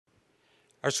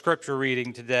Our scripture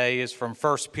reading today is from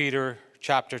 1 Peter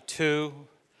chapter 2,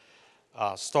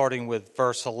 starting with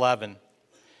verse 11.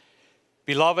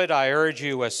 Beloved, I urge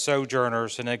you as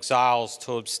sojourners and exiles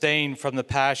to abstain from the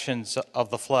passions of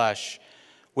the flesh,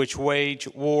 which wage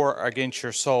war against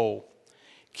your soul.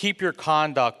 Keep your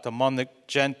conduct among the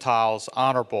Gentiles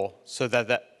honorable, so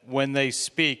that when they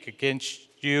speak against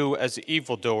you as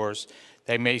evildoers,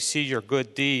 they may see your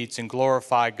good deeds and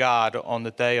glorify God on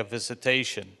the day of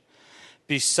visitation.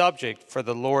 Be subject for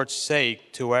the Lord's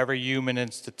sake to every human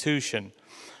institution,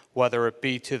 whether it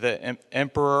be to the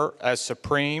emperor as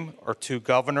supreme or to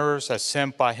governors as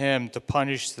sent by him to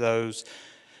punish those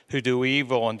who do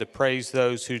evil and to praise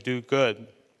those who do good.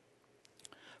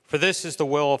 For this is the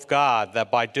will of God, that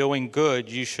by doing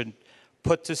good you should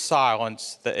put to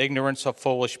silence the ignorance of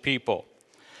foolish people.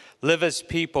 Live as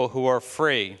people who are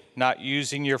free, not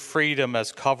using your freedom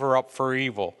as cover up for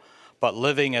evil, but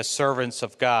living as servants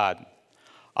of God.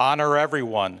 Honor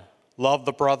everyone, love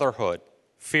the brotherhood,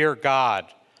 fear God,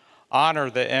 honor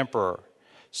the emperor.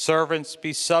 Servants,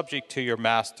 be subject to your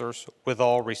masters with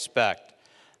all respect,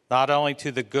 not only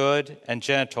to the good and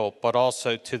gentle, but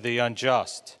also to the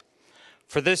unjust.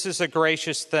 For this is a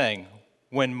gracious thing,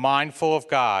 when mindful of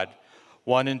God,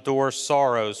 one endures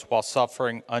sorrows while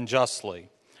suffering unjustly.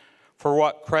 For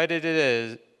what credit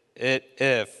it is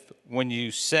if, when you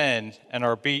sin and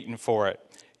are beaten for it,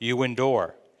 you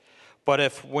endure. But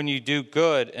if when you do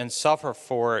good and suffer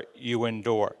for it, you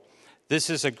endure,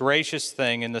 this is a gracious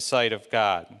thing in the sight of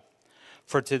God.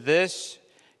 For to this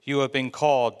you have been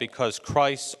called, because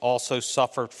Christ also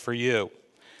suffered for you,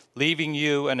 leaving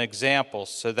you an example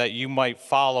so that you might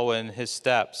follow in his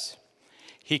steps.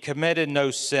 He committed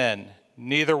no sin,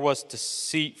 neither was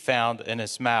deceit found in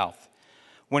his mouth.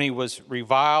 When he was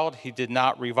reviled, he did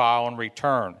not revile in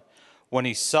return. When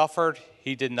he suffered,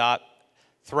 he did not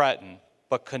threaten,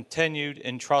 but continued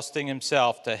entrusting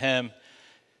himself to him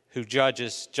who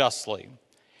judges justly.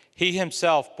 He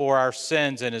himself bore our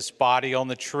sins in his body on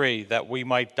the tree, that we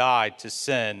might die to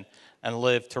sin and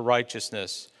live to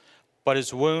righteousness. But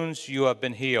his wounds you have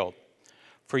been healed.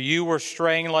 For you were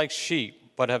straying like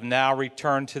sheep, but have now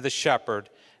returned to the shepherd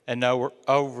and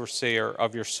overseer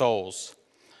of your souls.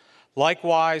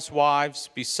 Likewise, wives,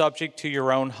 be subject to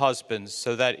your own husbands,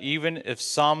 so that even if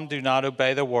some do not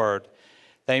obey the word,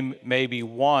 they may be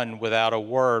won without a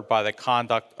word by the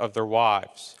conduct of their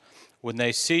wives, when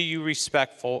they see you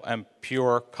respectful and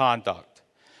pure conduct.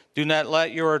 Do not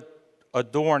let your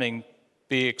adorning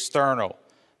be external,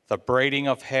 the braiding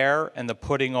of hair and the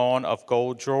putting on of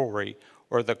gold jewelry,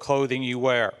 or the clothing you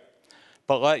wear.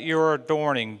 But let your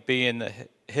adorning be in the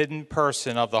hidden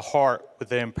person of the heart, with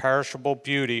the imperishable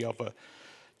beauty of a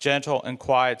gentle and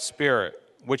quiet spirit,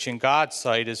 which in God's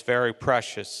sight is very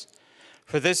precious.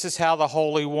 For this is how the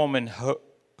holy woman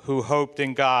who hoped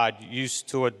in God used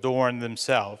to adorn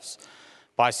themselves,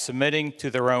 by submitting to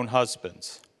their own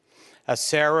husbands. As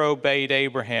Sarah obeyed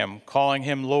Abraham, calling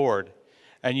him Lord,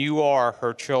 and you are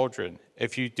her children,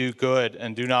 if you do good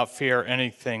and do not fear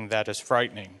anything that is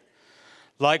frightening.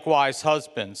 Likewise,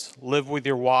 husbands, live with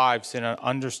your wives in an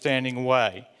understanding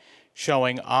way,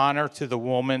 showing honor to the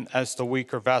woman as the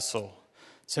weaker vessel,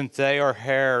 since they are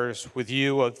heirs with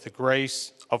you of the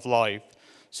grace of life,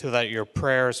 so that your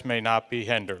prayers may not be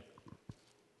hindered.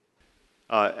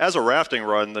 As a rafting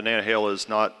run, the Nantahala is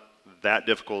not that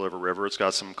difficult of a river. It's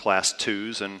got some class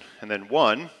 2s and then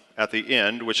one at the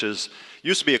end, which used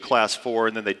to be a class 4,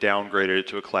 and then they downgraded it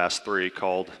to a class 3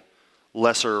 called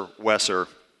Lesser Wesser.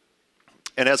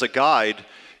 And as a guide,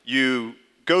 you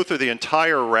go through the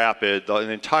entire rapid, the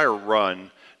entire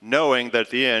run, knowing that at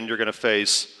the end you're going to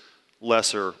face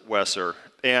Lesser Wesser.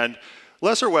 And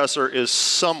Lesser Wesser is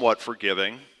somewhat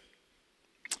forgiving.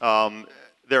 There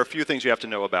are a few things you have to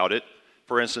know about it.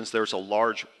 For instance, there's a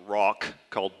large rock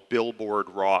called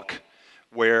Billboard Rock,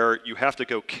 where you have to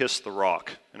go kiss the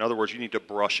rock. In other words, you need to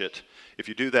brush it. If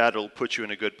you do that, it'll put you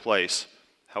in a good place.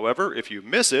 However, if you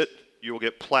miss it, you will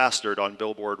get plastered on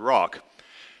Billboard Rock.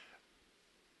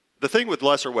 The thing with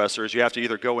Lesser Wesser is you have to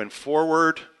either go in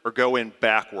forward or go in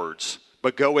backwards,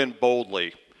 but go in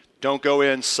boldly. Don't go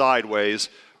in sideways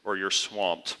or you're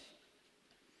swamped.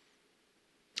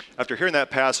 After hearing that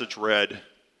passage read,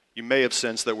 you may have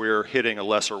sensed that we're hitting a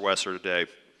Lesser Wesser today.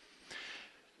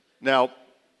 Now,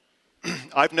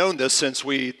 I've known this since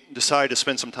we decided to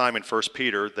spend some time in 1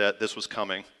 Peter that this was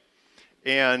coming.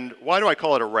 And why do I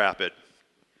call it a rapid?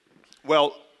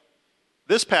 Well,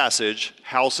 this passage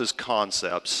houses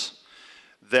concepts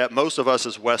that most of us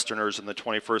as Westerners in the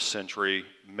 21st century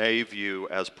may view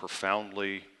as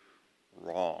profoundly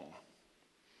wrong.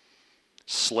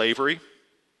 Slavery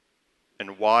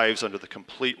and wives under the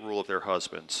complete rule of their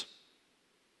husbands.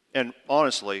 And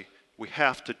honestly, we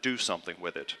have to do something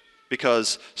with it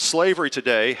because slavery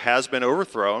today has been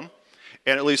overthrown,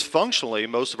 and at least functionally,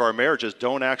 most of our marriages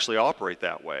don't actually operate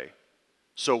that way.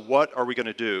 So what are we going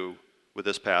to do with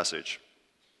this passage?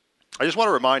 I just want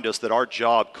to remind us that our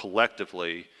job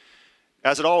collectively,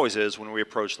 as it always is when we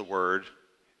approach the Word,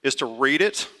 is to read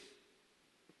it,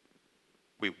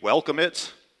 we welcome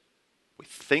it, we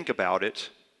think about it,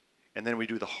 and then we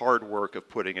do the hard work of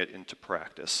putting it into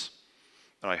practice.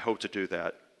 And I hope to do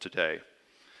that today.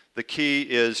 The key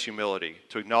is humility,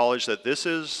 to acknowledge that this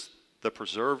is the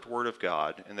preserved Word of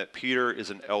God and that Peter is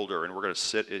an elder and we're going to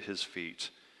sit at his feet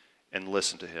and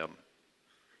listen to him.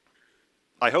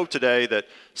 I hope today that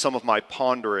some of my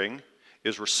pondering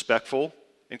is respectful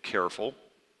and careful.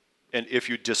 And if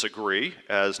you disagree,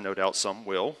 as no doubt some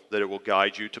will, that it will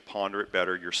guide you to ponder it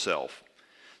better yourself.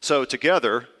 So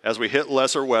together, as we hit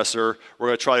lesser Wesser, we're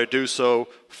going to try to do so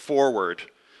forward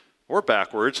or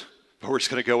backwards, but we're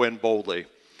just going to go in boldly.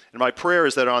 And my prayer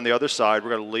is that on the other side, we're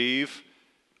going to leave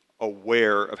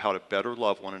aware of how to better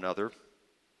love one another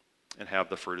and have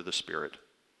the fruit of the Spirit.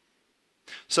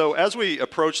 So as we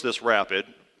approach this rapid,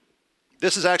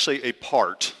 this is actually a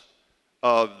part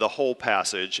of the whole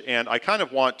passage, and I kind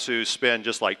of want to spend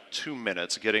just like 2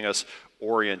 minutes getting us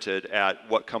oriented at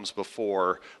what comes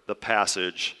before the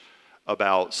passage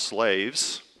about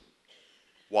slaves,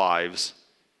 wives,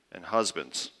 and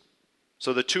husbands.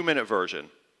 So the 2-minute version.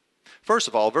 First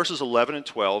of all, verses 11 and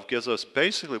 12 gives us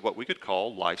basically what we could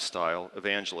call lifestyle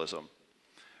evangelism.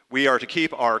 We are to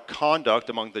keep our conduct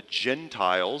among the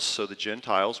Gentiles, so the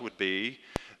Gentiles would be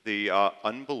the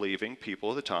unbelieving people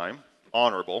of the time,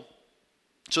 honorable,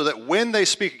 so that when they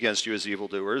speak against you as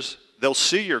evildoers, they'll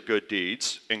see your good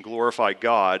deeds and glorify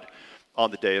God on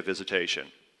the day of visitation.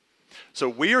 So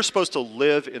we are supposed to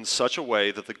live in such a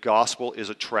way that the gospel is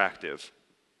attractive.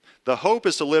 The hope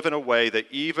is to live in a way that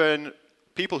even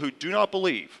people who do not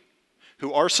believe,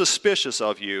 who are suspicious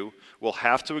of you, will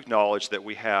have to acknowledge that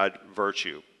we had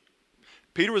virtue.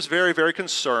 Peter was very, very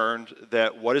concerned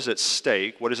that what is at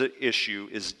stake, what is at issue,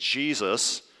 is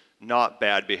Jesus, not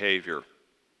bad behavior.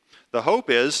 The hope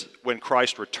is when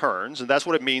Christ returns, and that's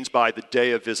what it means by the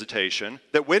day of visitation,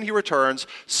 that when he returns,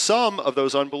 some of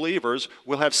those unbelievers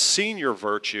will have seen your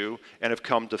virtue and have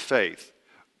come to faith.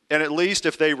 And at least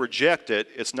if they reject it,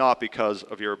 it's not because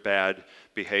of your bad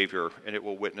behavior, and it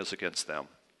will witness against them.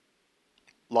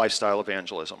 Lifestyle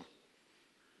evangelism.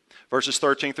 Verses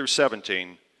 13 through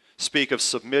 17 speak of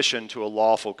submission to a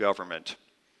lawful government.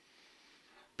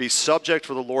 Be subject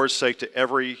for the Lord's sake to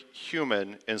every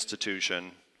human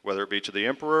institution, whether it be to the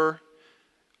emperor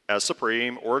as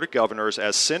supreme or to governors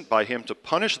as sent by him to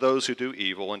punish those who do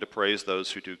evil and to praise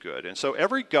those who do good. And so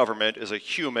every government is a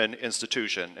human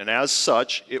institution, and as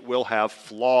such, it will have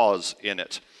flaws in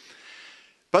it.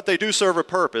 But they do serve a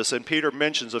purpose, and Peter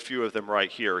mentions a few of them right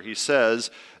here. He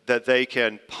says that they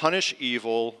can punish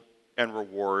evil and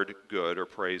reward good or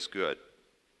praise good.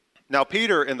 Now,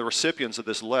 Peter and the recipients of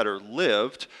this letter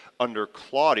lived under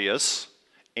Claudius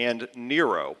and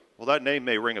Nero. Well, that name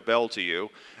may ring a bell to you.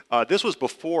 This was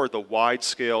before the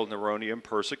wide-scale Neronian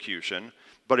persecution,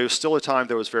 but it was still a time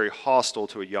that was very hostile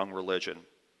to a young religion.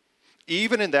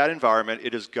 Even in that environment,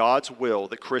 it is God's will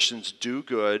that Christians do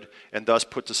good and thus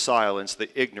put to silence the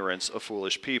ignorance of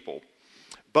foolish people.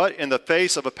 But in the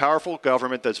face of a powerful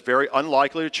government that's very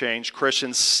unlikely to change,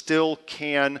 Christians still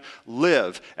can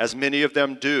live, as many of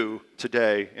them do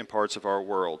today in parts of our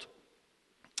world.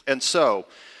 And so,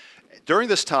 during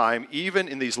this time, even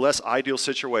in these less ideal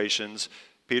situations,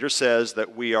 Peter says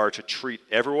that we are to treat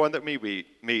everyone that we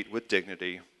meet with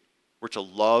dignity. We're to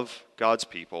love God's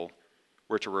people.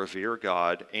 We're to revere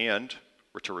God, and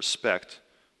we're to respect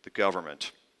the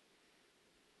government.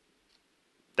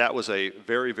 That was a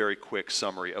very, very quick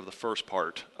summary of the first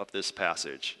part of this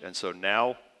passage. And so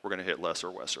now we're going to hit lesser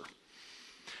Wesser.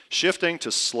 Shifting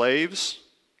to slaves,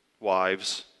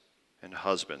 wives, and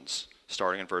husbands,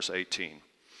 starting in verse 18.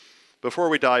 Before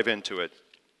we dive into it,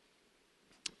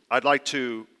 I'd like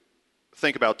to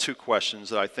think about two questions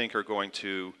that I think are going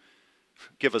to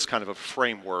give us kind of a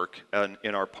framework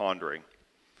in our pondering.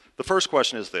 The first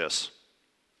question is this: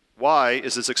 why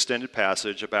is this extended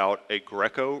passage about a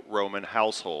Greco-Roman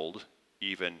household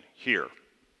even here?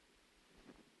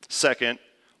 Second,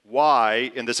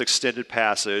 why in this extended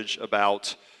passage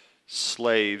about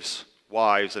slaves,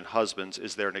 wives, and husbands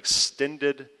is there an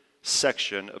extended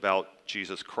section about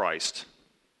Jesus Christ,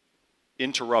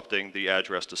 interrupting the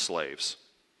address to slaves?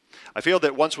 I feel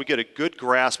that once we get a good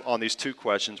grasp on these two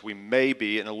questions, we may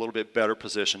be in a little bit better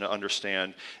position to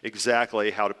understand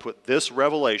exactly how to put this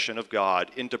revelation of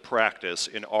God into practice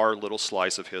in our little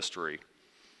slice of history.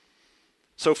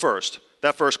 So first,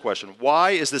 that first question,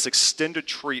 why is this extended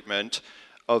treatment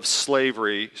of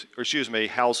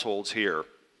households here?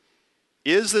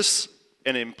 Is this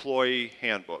an employee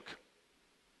handbook?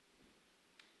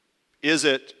 Is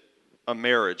it a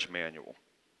marriage manual?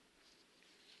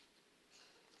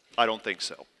 I don't think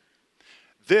so.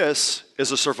 This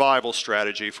is a survival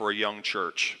strategy for a young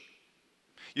church.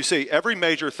 You see, every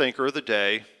major thinker of the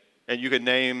day, and you can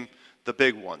name the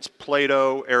big ones,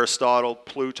 Plato, Aristotle,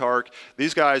 Plutarch,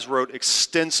 these guys wrote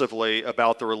extensively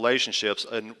about the relationships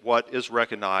and what is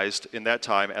recognized in that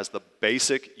time as the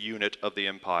basic unit of the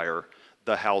empire,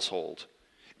 the household.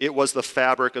 It was the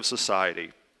fabric of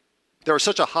society. There was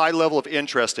such a high level of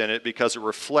interest in it because it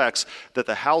reflects that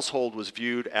the household was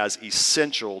viewed as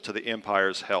essential to the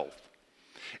empire's health.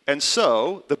 And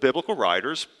so the biblical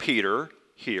writers, Peter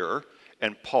here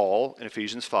and Paul in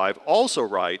Ephesians 5, also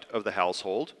write of the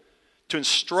household to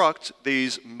instruct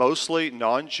these mostly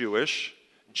non-Jewish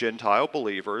Gentile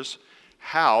believers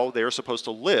how they are supposed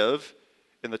to live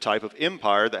in the type of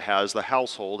empire that has the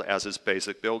household as its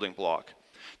basic building block.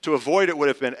 To avoid it would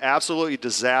have been absolutely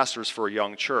disastrous for a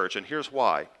young church, and here's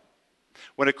why.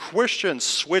 When a Christian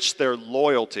switched their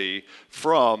loyalty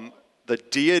from the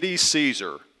deity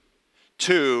Caesar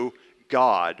to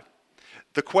God,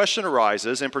 the question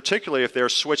arises, and particularly if they're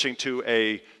switching to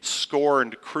a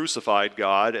scorned, crucified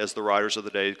God, as the writers of the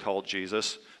day called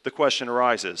Jesus, the question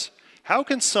arises, how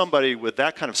can somebody with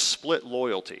that kind of split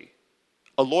loyalty,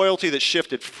 a loyalty that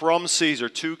shifted from Caesar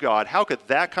to God, how could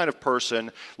that kind of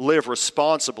person live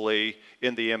responsibly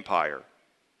in the empire?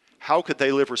 How could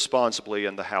they live responsibly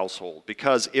in the household?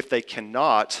 Because if they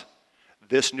cannot,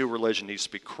 this new religion needs to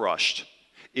be crushed.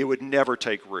 It would never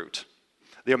take root.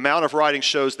 The amount of writing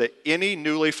shows that any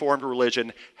newly formed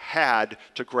religion had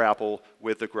to grapple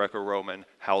with the Greco-Roman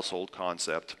household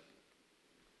concept.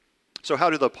 So how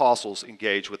do the apostles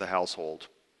engage with the household?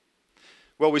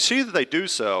 Well, we see that they do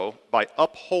so by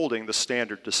upholding the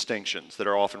standard distinctions that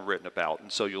are often written about.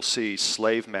 And so you'll see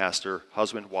slave, master,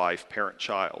 husband, wife, parent,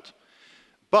 child.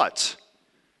 But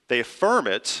they affirm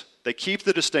it, they keep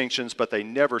the distinctions, but they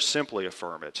never simply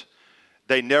affirm it.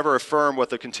 They never affirm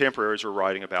what the contemporaries are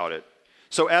writing about it.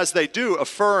 So as they do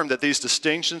affirm that these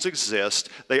distinctions exist,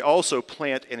 they also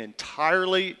plant an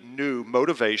entirely new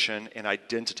motivation and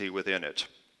identity within it.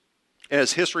 And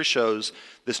as history shows,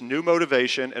 this new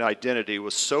motivation and identity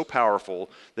was so powerful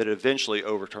that it eventually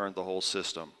overturned the whole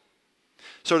system.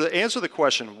 So to answer the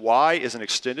question, why is an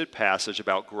extended passage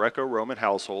about Greco-Roman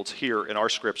households here in our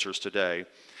scriptures today,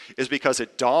 is because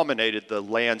it dominated the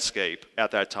landscape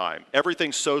at that time.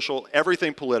 Everything social,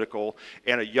 everything political,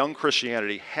 and a young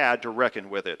Christianity had to reckon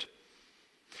with it.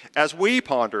 As we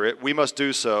ponder it, we must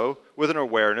do so with an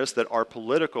awareness that our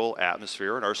political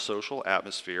atmosphere and our social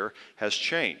atmosphere has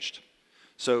changed.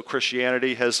 So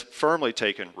Christianity has firmly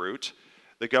taken root.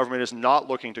 The government is not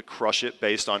looking to crush it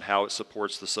based on how it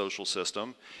supports the social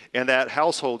system. And that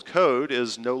household code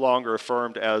is no longer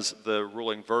affirmed as the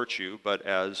ruling virtue, but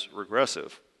as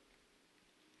regressive.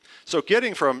 So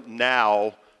getting from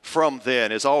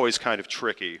then is always kind of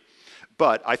tricky.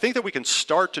 But I think that we can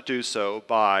start to do so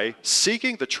by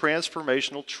seeking the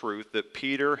transformational truth that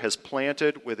Peter has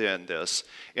planted within this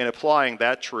and applying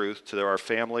that truth to our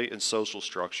family and social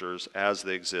structures as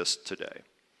they exist today.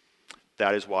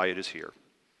 That is why it is here.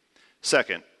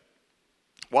 Second,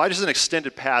 why does an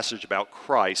extended passage about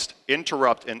Christ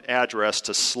interrupt an address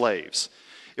to slaves?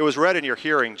 It was read in your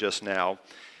hearing just now.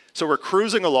 So we're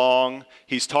cruising along,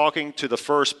 he's talking to the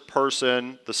first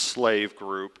person, the slave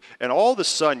group, and all of a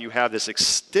sudden you have this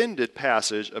extended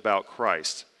passage about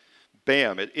Christ.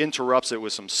 Bam, it interrupts it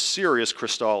with some serious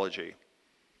Christology.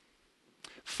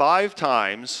 5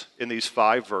 times in these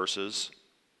 5 verses,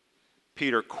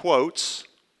 Peter quotes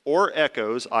or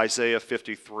echoes Isaiah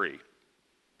 53.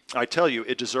 I tell you,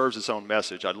 it deserves its own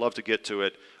message. I'd love to get to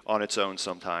it on its own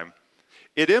sometime.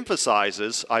 It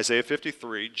emphasizes, Isaiah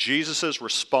 53, Jesus'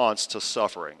 response to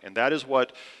suffering. And that is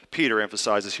what Peter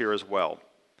emphasizes here as well.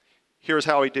 Here's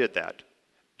how he did that.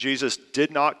 Jesus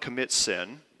did not commit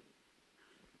sin.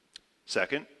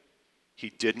 Second, he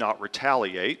did not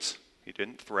retaliate. He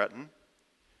didn't threaten.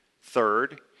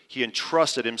 Third, he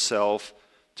entrusted himself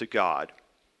to God.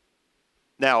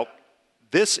 Now,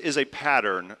 this is a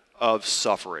pattern of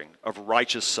suffering, of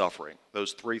righteous suffering.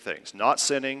 Those 3 things: not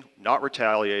sinning, not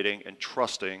retaliating, and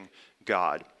trusting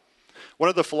God. One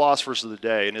of the philosophers of the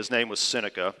day, and his name was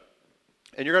Seneca,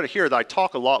 and you're going to hear that I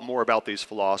talk a lot more about these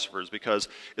philosophers because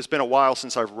it's been a while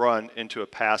since I've run into a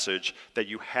passage that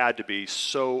you had to be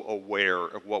so aware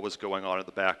of what was going on in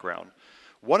the background.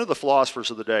 One of the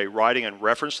philosophers of the day, writing in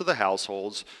reference to the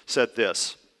households, said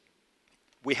this: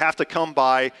 We have to come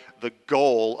by the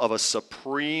goal of a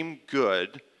supreme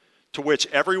good to which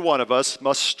every one of us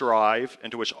must strive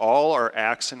and to which all our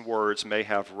acts and words may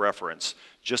have reference,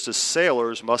 just as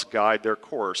sailors must guide their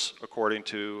course according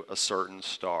to a certain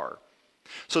star.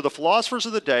 So the philosophers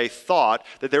of the day thought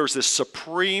that there was this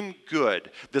supreme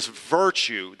good, this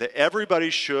virtue that everybody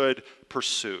should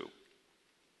pursue.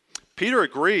 Peter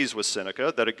agrees with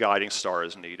Seneca that a guiding star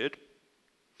is needed.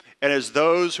 And as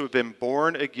those who have been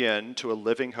born again to a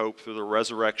living hope through the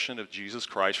resurrection of Jesus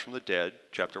Christ from the dead,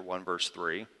 chapter 1, verse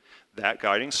 3, that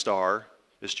guiding star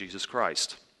is Jesus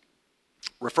Christ.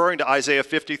 Referring to Isaiah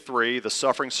 53, the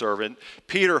suffering servant,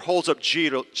 Peter holds up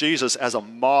Jesus as a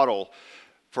model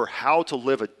for how to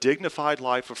live a dignified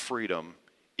life of freedom,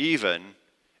 even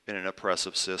in an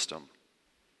oppressive system.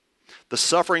 The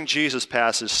suffering Jesus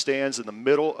passage stands in the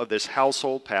middle of this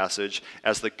household passage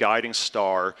as the guiding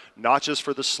star, not just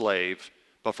for the slave,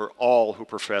 but for all who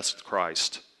profess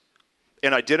Christ.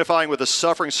 In identifying with the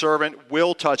suffering servant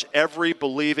will touch every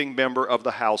believing member of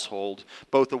the household,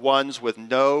 both the ones with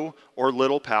no or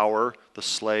little power, the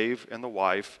slave and the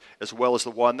wife, as well as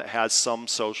the one that has some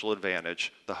social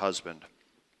advantage, the husband.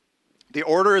 The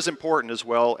order is important as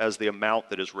well as the amount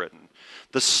that is written.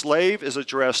 The slave is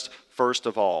addressed first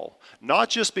of all, not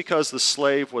just because the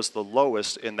slave was the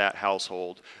lowest in that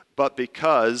household, but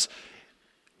because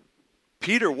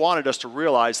Peter wanted us to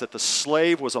realize that the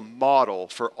slave was a model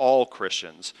for all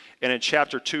Christians. And in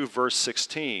chapter 2, verse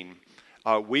 16,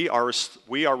 we are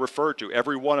referred to,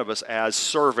 every one of us, as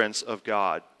servants of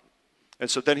God. And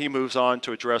so then he moves on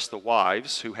to address the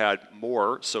wives who had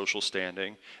more social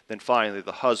standing, then finally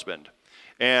the husband.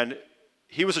 And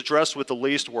he was addressed with the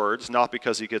least words, not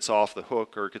because he gets off the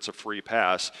hook or gets a free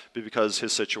pass, but because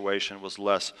his situation was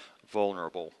less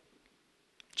vulnerable.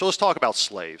 So let's talk about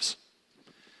slaves.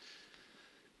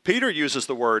 Peter uses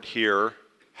the word here,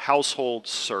 household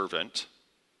servant.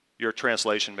 Your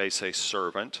translation may say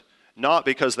servant, not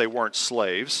because they weren't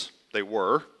slaves, they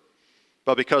were,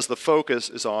 but because the focus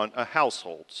is on a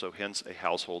household, so hence a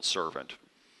household servant.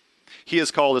 He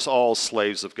has called us all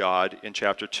slaves of God in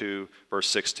chapter 2, verse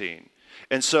 16.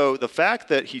 And so the fact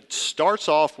that he starts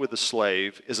off with a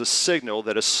slave is a signal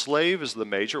that a slave is the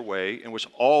major way in which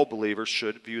all believers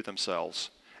should view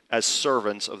themselves, as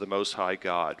servants of the Most High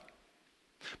God.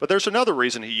 But there's another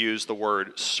reason he used the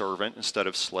word servant instead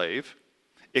of slave.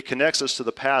 It connects us to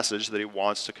the passage that he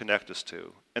wants to connect us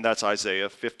to, and that's Isaiah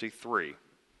 53.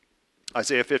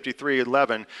 Isaiah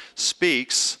 53:11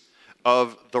 speaks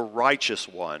of the righteous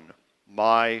one,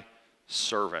 my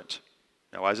servant.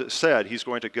 Now, as it said, he's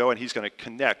going to go and he's going to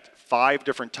connect 5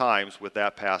 different times with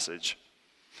that passage.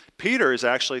 Peter is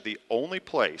actually the only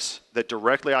place that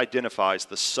directly identifies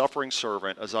the suffering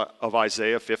servant of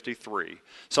Isaiah 53,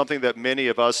 something that many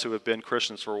of us who have been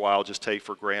Christians for a while just take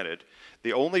for granted.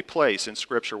 The only place in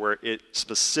Scripture where it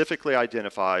specifically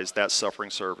identifies that suffering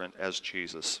servant as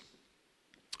Jesus.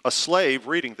 A slave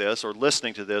reading this or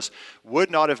listening to this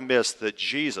would not have missed that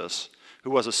Jesus,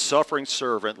 who was a suffering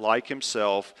servant like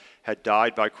himself, had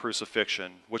died by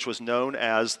crucifixion, which was known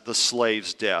as the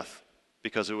slave's death,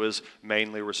 because it was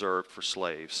mainly reserved for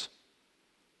slaves.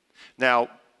 Now,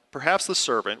 perhaps the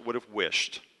servant would have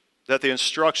wished that the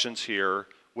instructions here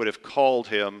would have called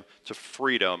him to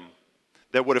freedom,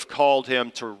 that would have called him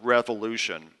to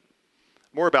revolution.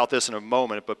 More about this in a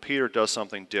moment, but Peter does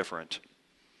something different.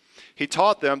 He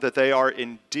taught them that they are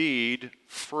indeed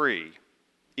free,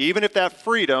 even if that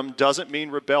freedom doesn't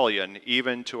mean rebellion,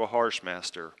 even to a harsh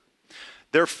master.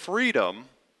 Their freedom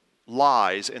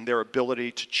lies in their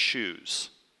ability to choose.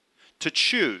 To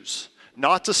choose,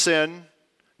 not to sin,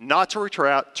 not to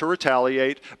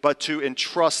retaliate, but to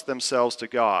entrust themselves to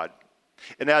God.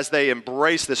 And as they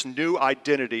embrace this new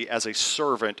identity as a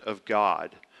servant of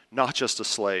God, not just a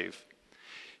slave.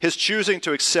 His choosing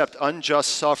to accept unjust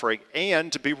suffering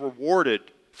and to be rewarded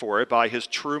for it by his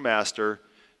true master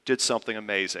did something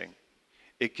amazing.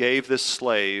 It gave this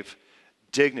slave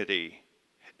dignity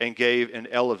and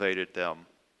elevated them.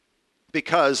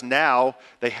 Because now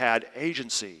they had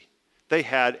agency. They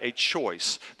had a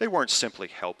choice. They weren't simply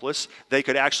helpless. They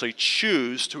could actually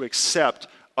choose to accept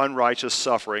unrighteous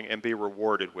suffering and be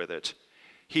rewarded with it.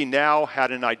 He now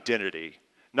had an identity,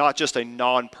 not just a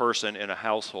non-person in a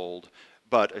household,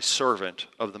 but a servant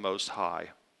of the Most High.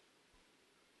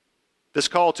 This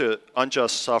call to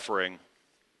unjust suffering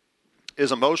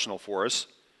is emotional for us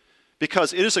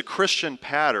because it is a Christian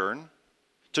pattern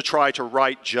to try to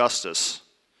right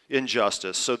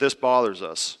injustice, so this bothers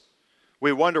us.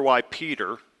 We wonder why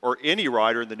Peter, or any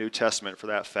writer in the New Testament for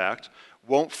that fact,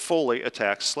 won't fully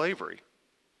attack slavery.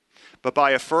 But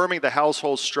by affirming the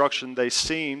household structure, they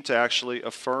seem to actually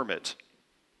affirm it.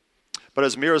 But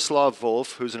as Miroslav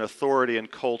Volf, who's an authority in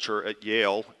culture at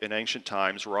Yale in ancient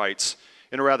times, writes,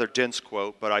 in a rather dense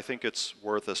quote, but I think it's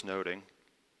worth us noting,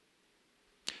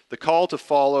 the call to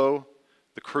follow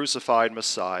the crucified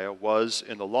Messiah was,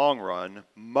 in the long run,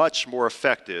 much more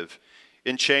effective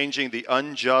in changing the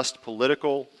unjust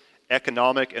political,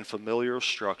 economic, and familial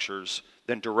structures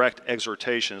than direct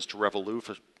exhortations to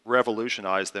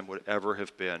revolutionize them would ever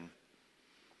have been.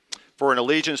 For an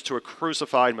allegiance to a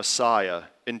crucified Messiah,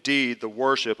 indeed the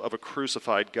worship of a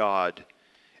crucified God,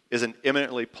 is an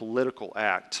eminently political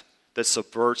act that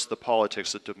subverts the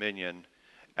politics of dominion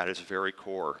at its very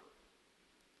core.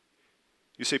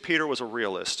 You see, Peter was a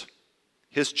realist.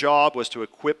 His job was to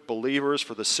equip believers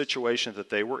for the situation that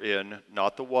they were in,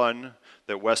 not the one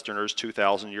that Westerners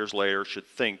 2,000 years later should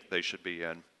think they should be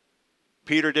in.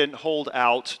 Peter didn't hold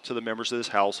out to the members of his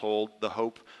household the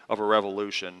hope of a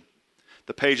revolution.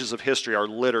 The pages of history are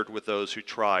littered with those who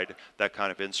tried that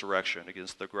kind of insurrection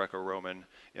against the Greco-Roman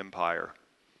Empire.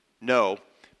 No,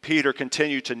 Peter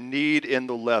continued to knead in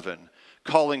the leaven,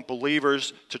 calling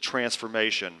believers to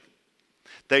transformation.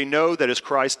 They know that as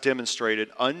Christ demonstrated,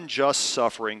 unjust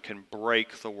suffering can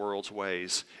break the world's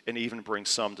ways and even bring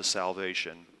some to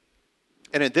salvation.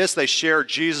 And in this, they shared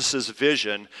Jesus'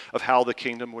 vision of how the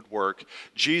kingdom would work.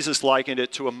 Jesus likened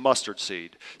it to a mustard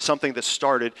seed, something that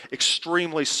started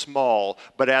extremely small,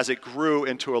 but as it grew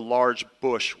into a large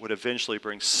bush, would eventually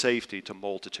bring safety to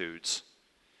multitudes.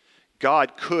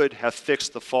 God could have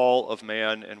fixed the fall of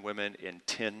man and women in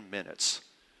 10 minutes,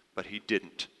 but he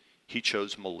didn't. He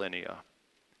chose millennia,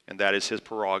 and that is his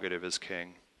prerogative as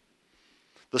king.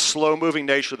 The slow-moving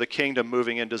nature of the kingdom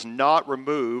moving in does not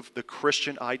remove the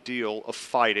Christian ideal of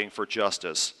fighting for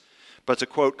justice. But to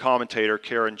quote commentator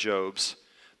Karen Jobes,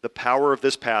 the power of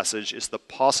this passage is the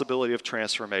possibility of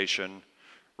transformation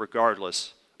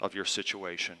regardless of your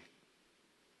situation.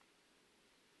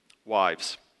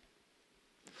 Wives.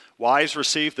 Wives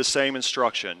receive the same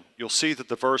instruction. You'll see that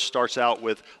the verse starts out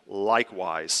with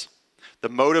likewise. The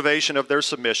motivation of their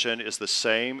submission is the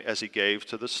same as he gave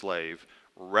to the slave: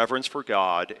 reverence for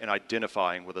God and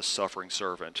identifying with a suffering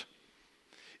servant.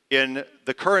 In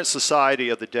the current society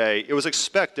of the day, it was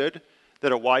expected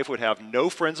that a wife would have no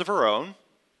friends of her own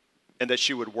and that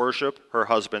she would worship her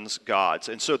husband's gods.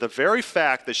 And so the very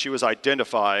fact that she was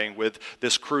identifying with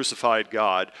this crucified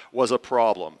God was a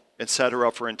problem and set her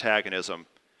up for antagonism.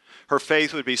 Her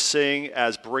faith would be seen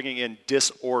as bringing in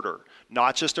disorder,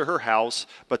 not just to her house,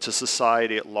 but to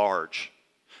society at large.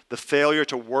 The failure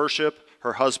to worship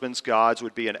her husband's gods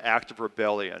would be an act of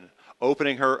rebellion,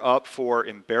 opening him up for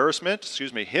embarrassment,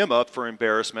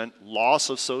 loss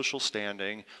of social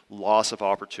standing, loss of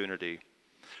opportunity.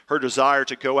 Her desire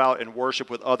to go out and worship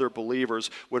with other believers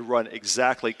would run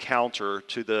exactly counter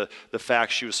to the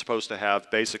fact she was supposed to have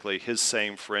basically his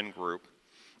same friend group.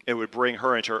 It would bring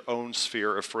her into her own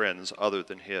sphere of friends other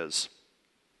than his.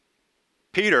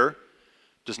 Peter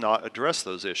does not address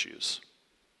those issues.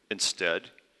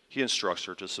 Instead, he instructs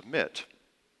her to submit.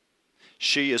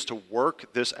 She is to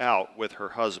work this out with her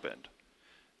husband.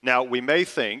 Now, we may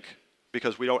think,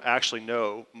 because we don't actually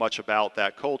know much about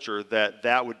that culture, that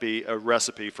that would be a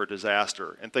recipe for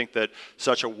disaster, and think that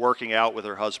such a working out with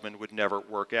her husband would never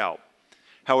work out.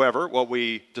 However,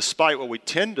 despite what we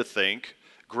tend to think,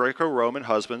 Greco-Roman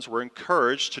husbands were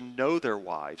encouraged to know their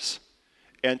wives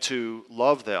and to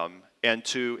love them and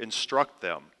to instruct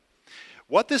them.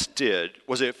 What this did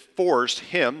was it forced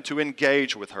him to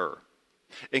engage with her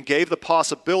and gave the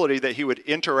possibility that he would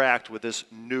interact with this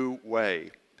new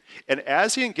way. And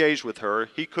as he engaged with her,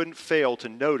 he couldn't fail to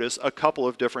notice a couple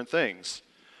of different things.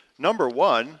 Number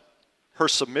one, her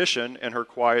submission and her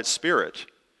quiet spirit.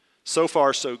 So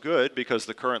far, so good, because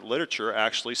the current literature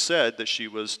actually said that she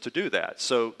was to do that.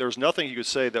 So there's nothing he could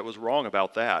say that was wrong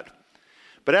about that.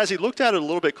 But as he looked at it a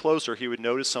little bit closer, he would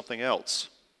notice something else: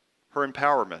 her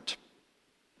empowerment.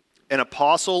 An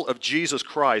apostle of Jesus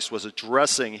Christ was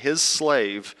addressing his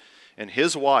slave and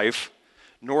his wife,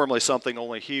 normally something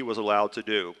only he was allowed to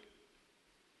do.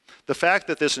 The fact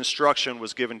that this instruction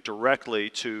was given directly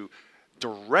to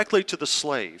the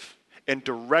slave and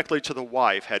directly to the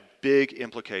wife had big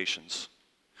implications.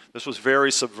 This was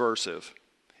very subversive.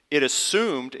 It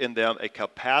assumed in them a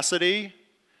capacity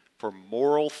for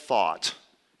moral thought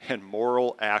and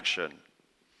moral action.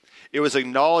 It was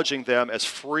acknowledging them as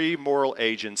free moral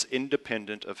agents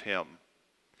independent of him.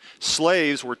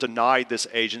 Slaves were denied this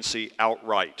agency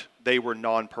outright. They were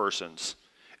non-persons.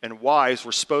 And wives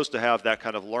were supposed to have that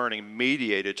kind of learning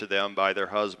mediated to them by their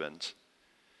husbands.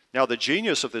 Now, the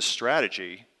genius of this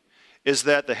strategy is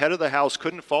that the head of the house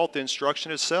couldn't fault the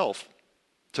instruction itself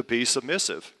to be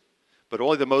submissive, but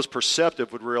only the most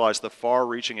perceptive would realize the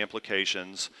far-reaching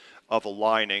implications of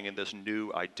aligning in this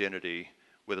new identity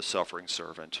with a suffering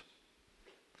servant.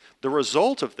 The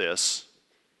result of this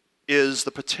is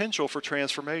the potential for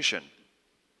transformation.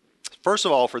 First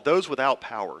of all, for those without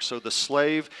power, so the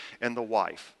slave and the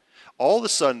wife, all of a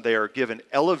sudden they are given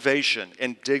elevation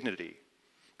and dignity.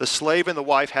 The slave and the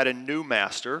wife had a new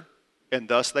master, and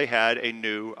thus they had a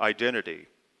new identity.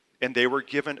 And they were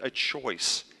given a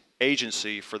choice,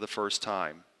 agency for the first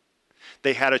time.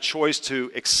 They had a choice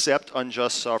to accept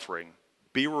unjust suffering,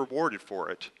 be rewarded for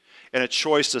it, and a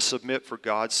choice to submit for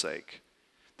God's sake.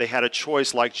 They had a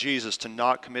choice, like Jesus, to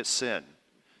not commit sin,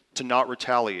 to not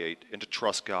retaliate, and to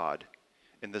trust God.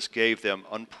 And this gave them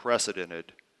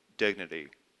unprecedented dignity.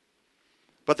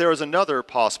 But there was another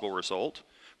possible result.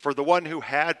 For the one who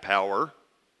had power,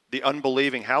 the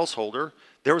unbelieving householder,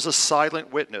 there was a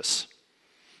silent witness.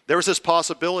 There was this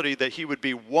possibility that he would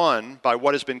be won by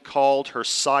what has been called her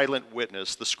silent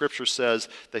witness. The scripture says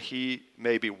that he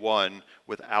may be won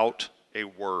without a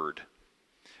word,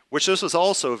 which this was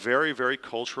also very, very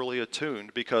culturally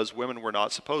attuned because women were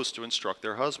not supposed to instruct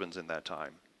their husbands in that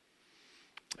time.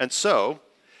 And so,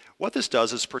 what this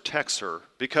does is protects her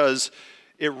because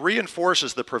it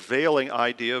reinforces the prevailing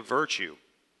idea of virtue.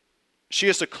 She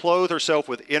is to clothe herself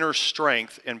with inner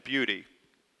strength and beauty.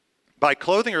 By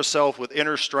clothing herself with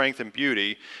inner strength and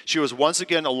beauty, she was once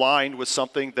again aligned with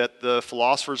something that the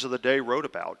philosophers of the day wrote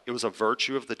about. It was a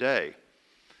virtue of the day.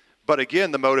 But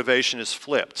again, the motivation is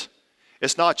flipped.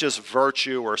 It's not just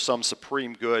virtue or some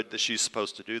supreme good that she's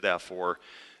supposed to do that for.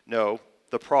 No,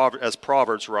 as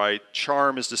Proverbs write,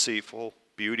 charm is deceitful,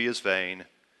 beauty is vain,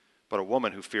 but a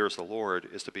woman who fears the Lord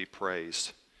is to be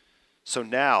praised. So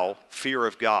now, fear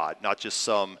of God, not just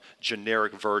some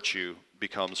generic virtue,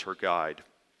 becomes her guide.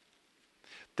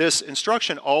 This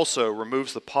instruction also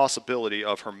removes the possibility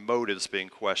of her motives being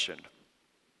questioned.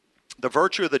 The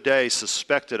virtue of the day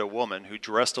suspected a woman who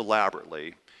dressed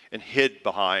elaborately and hid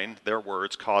behind, their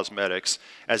words, cosmetics,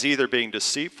 as either being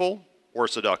deceitful or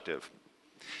seductive.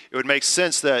 It would make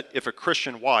sense that if a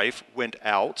Christian wife went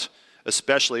out,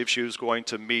 especially if she was going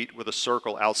to meet with a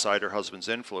circle outside her husband's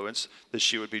influence, that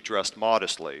she would be dressed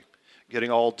modestly.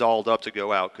 Getting all dolled up to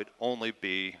go out could only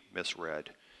be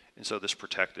misread, and so this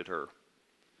protected her.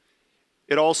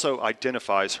 It also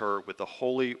identifies her with the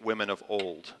holy women of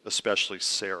old, especially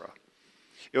Sarah.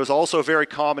 It was also very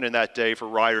common in that day for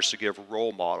writers to give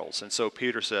role models, and so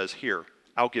Peter says, here,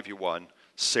 I'll give you one,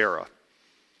 Sarah.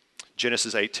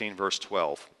 Genesis 18, verse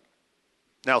 12.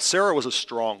 Now, Sarah was a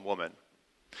strong woman.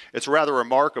 It's rather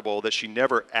remarkable that she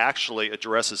never actually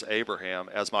addresses Abraham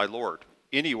as my Lord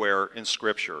anywhere in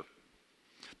Scripture.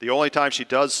 The only time she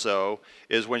does so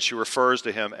is when she refers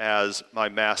to him as my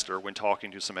master when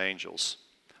talking to some angels.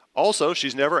 Also,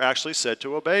 she's never actually said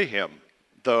to obey him,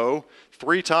 though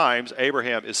 3 times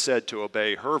Abraham is said to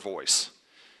obey her voice.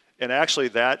 And actually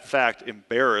that fact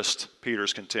embarrassed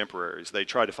Peter's contemporaries. They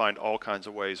tried to find all kinds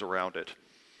of ways around it.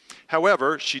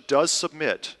 However, she does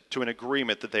submit to an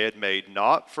agreement that they had made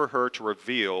not for her to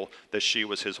reveal that she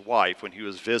was his wife when he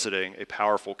was visiting a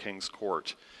powerful king's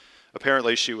court.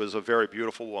 Apparently, she was a very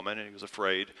beautiful woman, and he was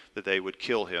afraid that they would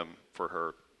kill him for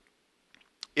her.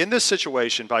 In this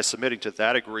situation, by submitting to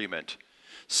that agreement,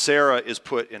 Sarah is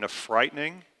put in a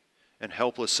frightening and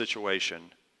helpless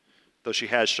situation, though she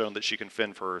has shown that she can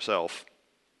fend for herself.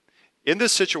 In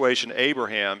this situation,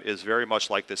 Abraham is very much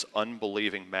like this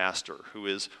unbelieving master who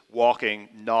is walking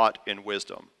not in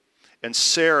wisdom. And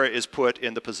Sarah is put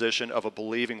in the position of a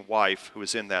believing wife who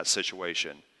is in that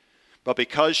situation. But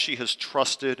because she has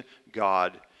trusted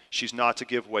God, she's not to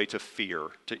give way to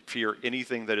fear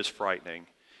anything that is frightening,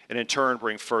 and in turn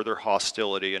bring further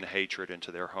hostility and hatred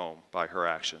into their home by her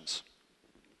actions.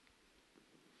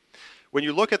 When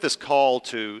you look at this call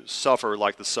to suffer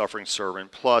like the suffering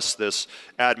servant, plus this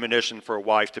admonition for a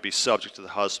wife to be subject to the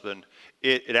husband,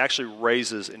 it actually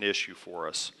raises an issue for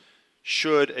us.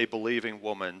 Should a believing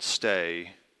woman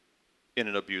stay in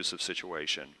an abusive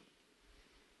situation?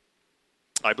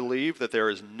 I believe that there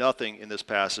is nothing in this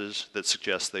passage that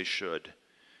suggests they should.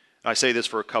 I say this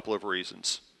for a couple of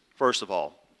reasons. First of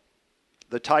all,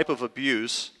 the type of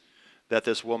abuse that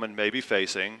this woman may be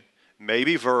facing may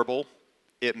be verbal,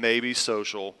 it may be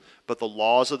social, but the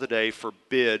laws of the day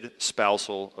forbid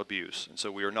spousal abuse. And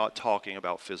so we are not talking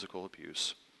about physical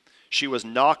abuse. She was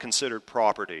not considered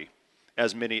property,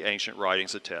 as many ancient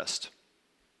writings attest.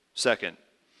 Second,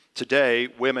 today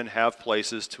women have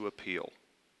places to appeal,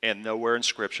 and nowhere in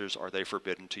scriptures are they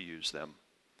forbidden to use them.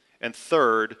 And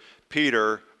third,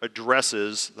 Peter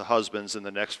addresses the husbands in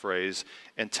the next phrase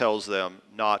and tells them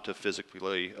not to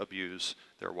physically abuse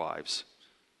their wives.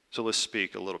 So let's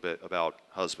speak a little bit about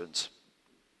husbands.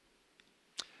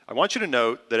 I want you to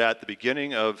note that at the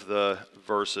beginning of the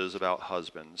verses about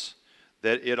husbands,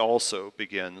 that it also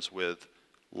begins with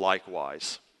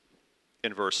likewise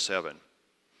in verse 7.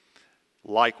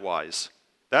 Likewise.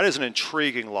 That is an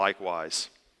intriguing likewise.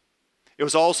 It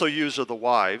was also used of the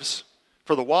wives.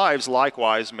 For the wives,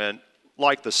 likewise meant,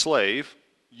 like the slave,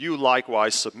 you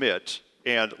likewise submit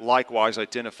and likewise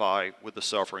identify with the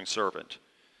suffering servant.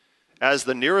 As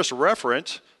the nearest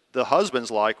referent, the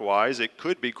husbands likewise, it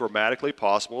could be grammatically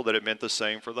possible that it meant the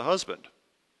same for the husband,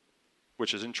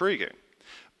 which is intriguing.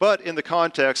 But in the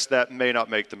context, that may not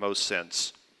make the most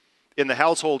sense. In the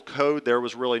household code, there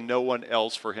was really no one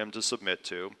else for him to submit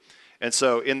to. And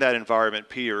so in that environment,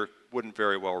 Peter wouldn't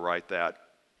very well write that.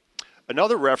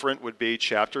 Another referent would be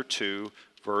chapter 2,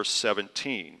 verse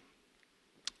 17,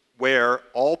 where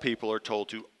all people are told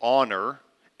to honor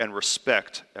and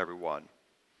respect everyone.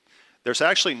 There's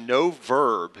actually no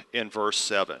verb in verse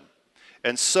 7,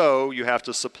 and so you have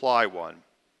to supply one.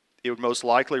 It would most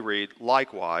likely read,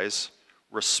 likewise,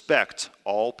 respect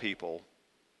all people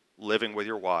living with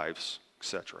your wives,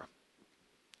 etc.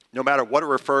 No matter what it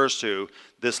refers to,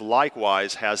 this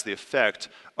likewise has the effect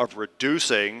of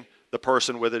reducing the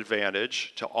person with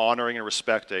advantage to honoring and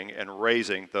respecting and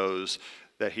raising those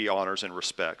that he honors and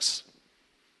respects.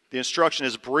 The instruction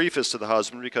is briefest to the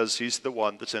husband because he's the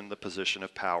one that's in the position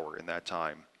of power in that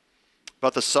time.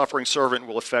 But the suffering servant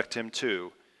will affect him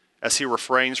too, as he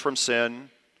refrains from sin,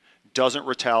 doesn't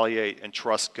retaliate, and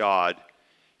trusts God.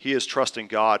 He is trusting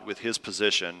God with his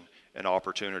position and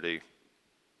opportunity.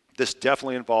 This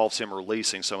definitely involves him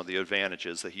releasing some of the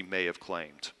advantages that he may have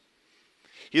claimed.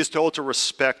 He is told to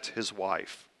respect his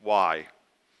wife. Why?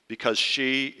 Because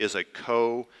she is a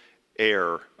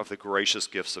co-heir of the gracious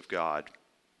gifts of God.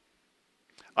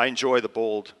 I enjoy the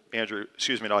bold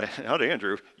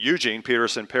Eugene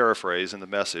Peterson paraphrase in the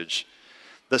Message.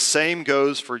 The same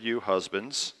goes for you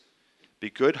husbands. Be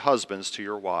good husbands to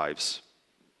your wives.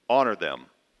 Honor them.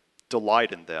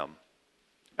 Delight in them.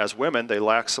 As women, they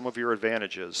lack some of your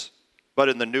advantages. But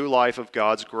in the new life of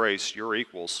God's grace, you're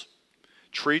equals.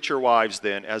 Treat your wives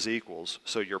then as equals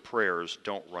so your prayers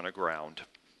don't run aground.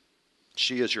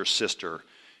 She is your sister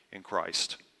in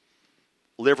Christ.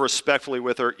 Live respectfully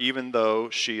with her even though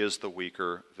she is the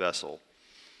weaker vessel.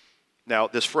 Now,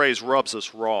 this phrase rubs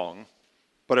us wrong,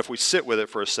 but if we sit with it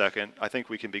for a second, I think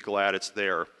we can be glad it's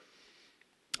there.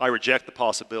 I reject the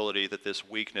possibility that this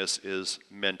weakness is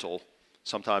mental.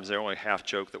 Sometimes they only half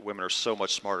joke that women are so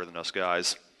much smarter than us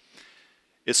guys.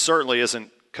 It certainly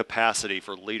isn't capacity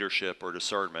for leadership or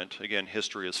discernment. Again,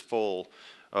 history is full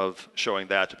of showing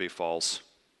that to be false.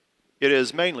 It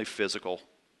is mainly physical,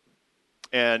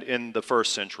 and in the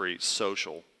first century,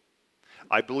 social.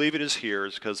 I believe it is here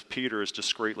because Peter is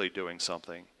discreetly doing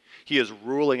something. He is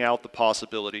ruling out the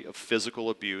possibility of physical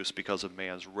abuse because of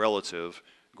man's relative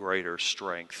greater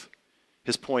strength.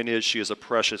 His point is she is a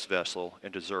precious vessel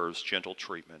and deserves gentle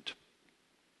treatment.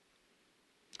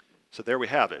 So there we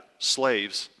have it,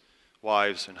 slaves,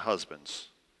 wives, and husbands.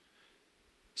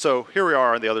 So here we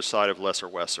are on the other side of lesser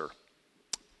Wesser.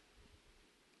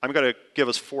 I'm going to give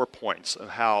us 4 points of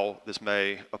how this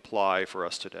may apply for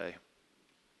us today.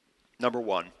 Number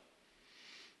 1,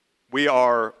 we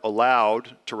are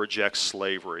allowed to reject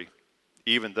slavery,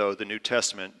 even though the New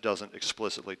Testament doesn't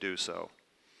explicitly do so.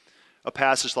 A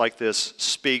passage like this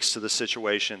speaks to the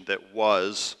situation that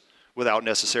was without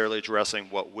necessarily addressing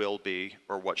what will be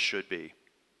or what should be.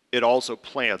 It also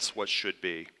plants what should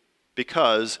be.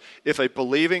 Because if a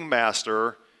believing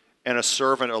master and a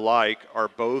servant alike are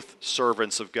both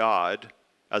servants of God,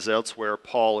 as elsewhere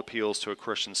Paul appeals to a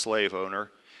Christian slave owner,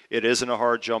 it isn't a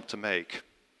hard jump to make.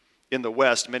 In the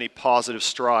West, many positive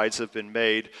strides have been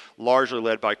made, largely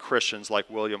led by Christians like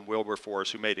William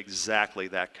Wilberforce, who made exactly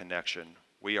that connection.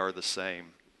 We are the same.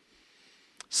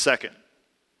 Second,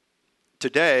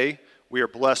 today we are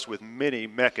blessed with many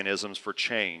mechanisms for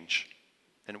change,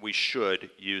 and we should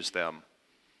use them,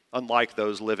 unlike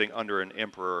those living under an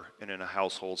emperor and in a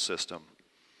household system.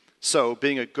 So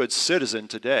being a good citizen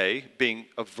today, being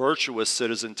a virtuous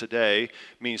citizen today,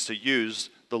 means to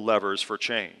use the levers for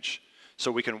change.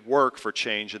 So we can work for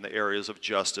change in the areas of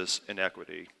justice and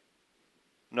equity.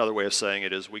 Another way of saying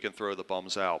it is we can throw the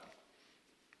bums out.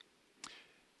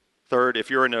 Third, if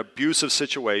you're in an abusive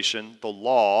situation, the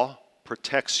law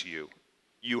protects you.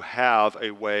 You have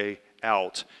a way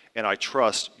out, and I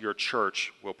trust your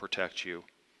church will protect you.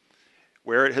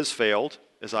 Where it has failed,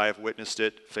 as I have witnessed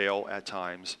it fail at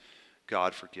times,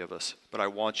 God forgive us. But I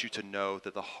want you to know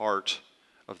that the heart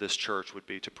of this church would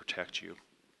be to protect you.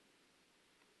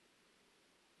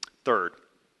 Third,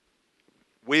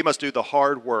 we must do the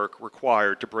hard work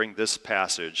required to bring this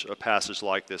passage, a passage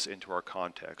like this, into our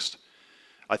context.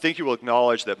 I think you will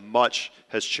acknowledge that much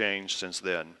has changed since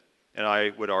then, and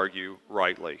I would argue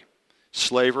rightly.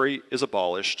 Slavery is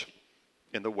abolished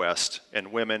in the West,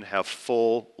 and women have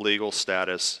full legal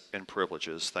status and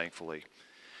privileges, thankfully.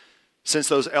 Since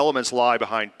those elements lie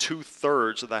behind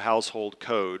 2/3 of the household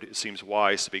code, it seems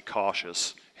wise to be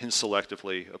cautious in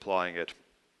selectively applying it.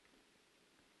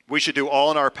 We should do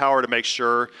all in our power to make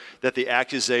sure that the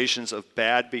accusations of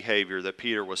bad behavior that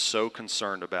Peter was so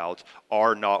concerned about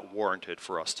are not warranted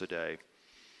for us today.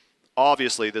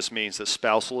 Obviously, this means that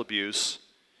spousal abuse,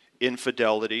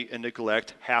 infidelity, and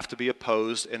neglect have to be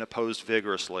opposed and opposed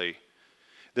vigorously.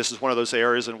 This is one of those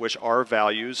areas in which our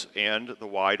values and the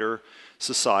wider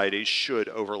society should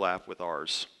overlap with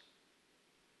ours.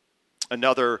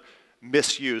 Another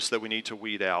misuse that we need to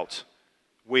weed out.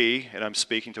 We, and I'm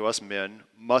speaking to us men,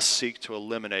 must seek to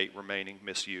eliminate remaining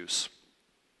misuse.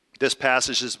 This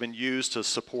passage has been used to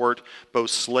support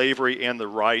both slavery and the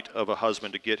right of a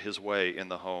husband to get his way in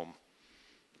the home.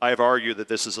 I have argued that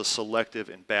this is a selective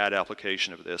and bad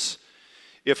application of this.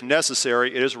 If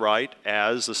necessary, it is right,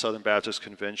 as the Southern Baptist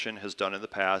Convention has done in the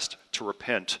past, to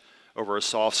repent over a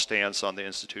soft stance on the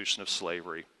institution of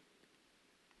slavery.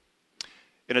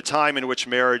 In a time in which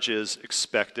marriage is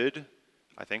expected,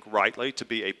 I think rightly, to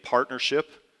be a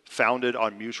partnership founded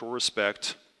on mutual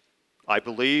respect, I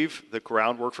believe the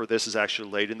groundwork for this is actually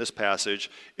laid in this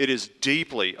passage. It is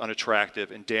deeply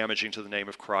unattractive and damaging to the name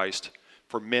of Christ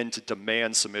for men to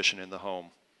demand submission in the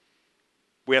home.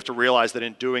 We have to realize that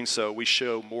in doing so, we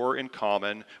show more in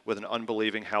common with an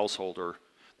unbelieving householder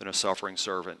than a suffering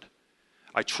servant.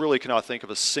 I truly cannot think of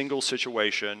a single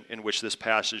situation in which this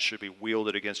passage should be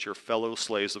wielded against your fellow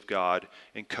slaves of God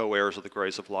and co-heirs of the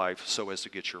grace of life so as to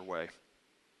get your way.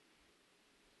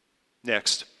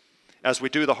 Next, as we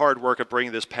do the hard work of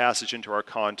bringing this passage into our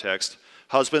context,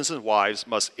 husbands and wives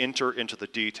must enter into the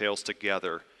details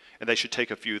together, and they should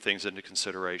take a few things into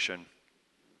consideration.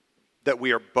 That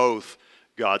we are both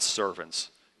God's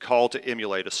servants, called to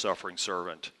emulate a suffering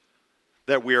servant.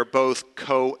 That we are both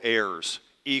co-heirs,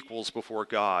 equals before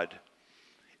God.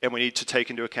 And we need to take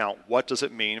into account what does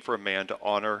it mean for a man to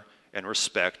honor and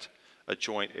respect a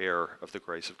joint heir of the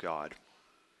grace of God.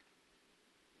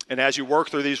 And as you work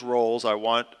through these roles, I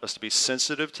want us to be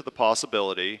sensitive to the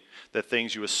possibility that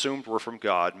things you assumed were from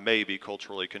God may be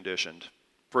culturally conditioned.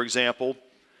 For example,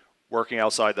 working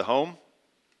outside the home,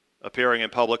 appearing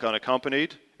in public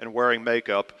unaccompanied, and wearing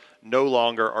makeup no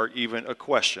longer are even a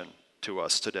question to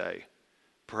us today.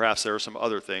 Perhaps there are some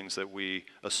other things that we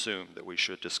assume that we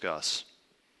should discuss.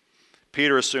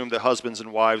 Peter assumed that husbands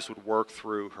and wives would work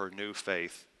through her new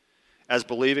faith. As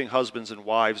believing husbands and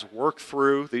wives work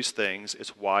through these things,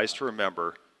 it's wise to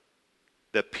remember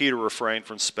that Peter refrained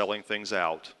from spelling things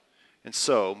out. And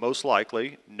so, most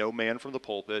likely, no man from the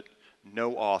pulpit,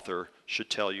 no author should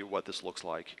tell you what this looks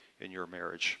like in your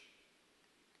marriage.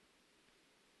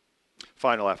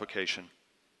 Final application.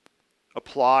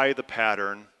 Apply the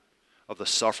pattern of the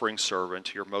suffering servant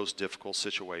to your most difficult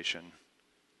situation,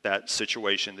 that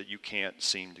situation that you can't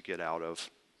seem to get out of.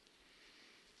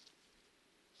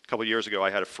 A couple of years ago, I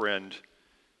had a friend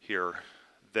here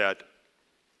that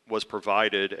was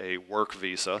provided a work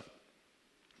visa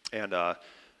and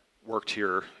worked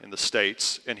here in the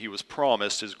States, and he was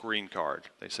promised his green card.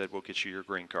 They said, we'll get you your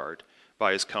green card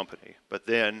by his company. But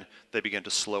then they began to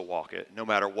slow walk it. No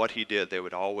matter what he did, they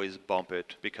would always bump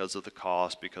it because of the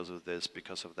cost, because of this,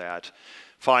 because of that.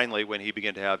 Finally, when he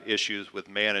began to have issues with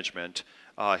management,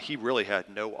 he really had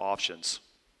no options.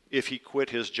 If he quit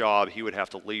his job, he would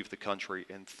have to leave the country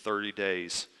in 30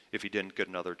 days if he didn't get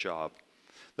another job.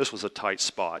 This was a tight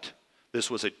spot.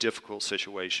 This was a difficult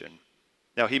situation.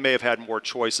 Now, he may have had more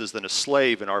choices than a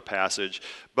slave in our passage,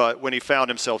 but when he found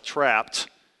himself trapped,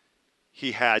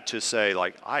 he had to say,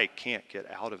 I can't get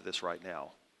out of this right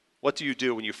now. What do you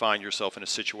do when you find yourself in a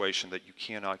situation that you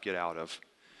cannot get out of?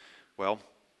 Well,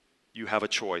 you have a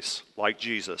choice, like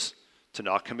Jesus, to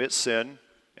not commit sin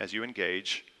as you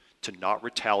engage, to not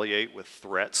retaliate with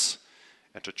threats,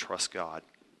 and to trust God.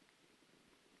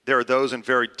 There are those in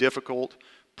very difficult,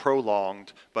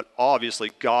 prolonged, but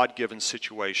obviously God-given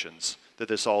situations that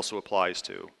this also applies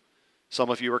to. Some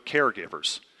of you are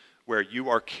caregivers, where you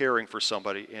are caring for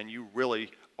somebody and you really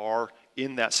are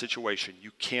in that situation. You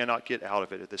cannot get out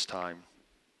of it at this time.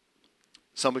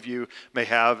 Some of you may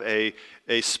have a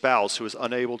spouse who is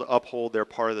unable to uphold their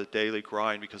part of the daily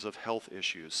grind because of health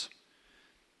issues.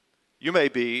 You may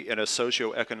be in a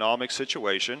socioeconomic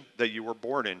situation that you were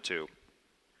born into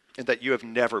and that you have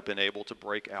never been able to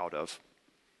break out of.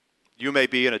 You may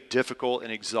be in a difficult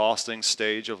and exhausting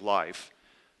stage of life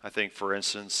I think, for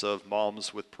instance, of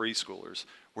moms with preschoolers,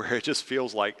 where it just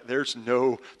feels like there's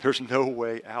no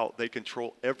way out. They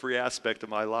control every aspect of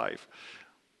my life.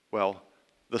 Well,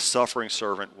 the suffering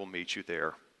servant will meet you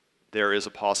there. There is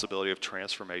a possibility of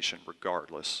transformation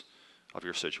regardless of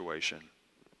your situation.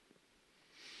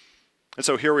 And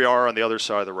so here we are on the other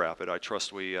side of the rapid. I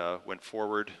trust we went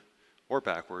forward or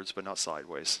backwards, but not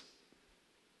sideways.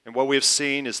 And what we have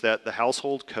seen is that the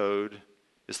household code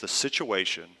is the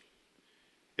situation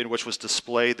in which was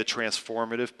displayed the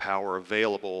transformative power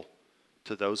available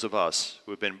to those of us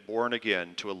who have been born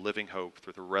again to a living hope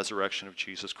through the resurrection of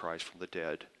Jesus Christ from the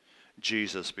dead.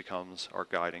 Jesus becomes our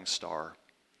guiding star.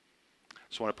 I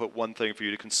just want to put one thing for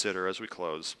you to consider as we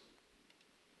close.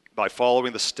 By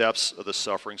following the steps of the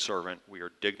suffering servant, we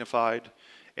are dignified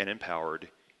and empowered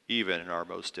even in our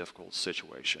most difficult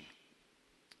situation.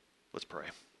 Let's pray.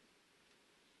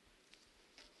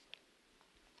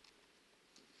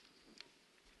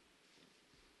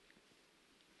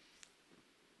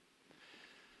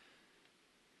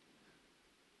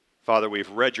 Father, we've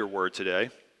read your word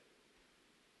today.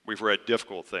 We've read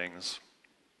difficult things.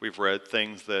 We've read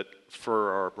things that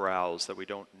furrow our brows that we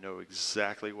don't know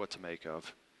exactly what to make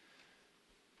of.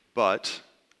 But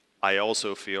I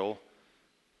also feel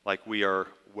like we are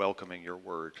welcoming your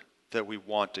word, that we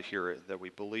want to hear it, that we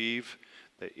believe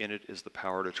that in it is the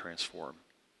power to transform.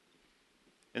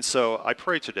 And so I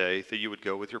pray today that you would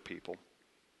go with your people,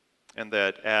 and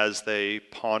that as they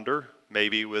ponder,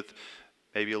 maybe with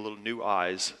a little new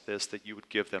eyes, that you would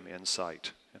give them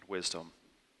insight and wisdom.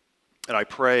 And I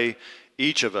pray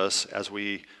each of us, as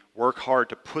we work hard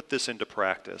to put this into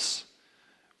practice,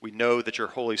 we know that your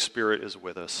Holy Spirit is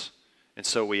with us. And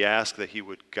so we ask that he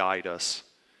would guide us.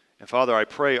 And Father, I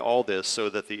pray all this so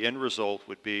that the end result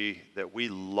would be that we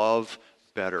love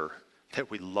better,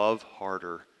 that we love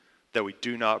harder, that we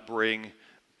do not bring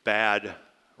bad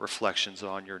reflections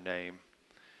on your name.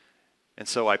 And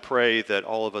so I pray that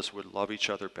all of us would love each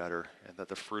other better and that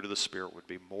the fruit of the Spirit would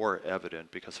be more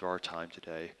evident because of our time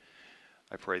today.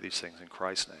 I pray these things in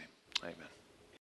Christ's name. Amen.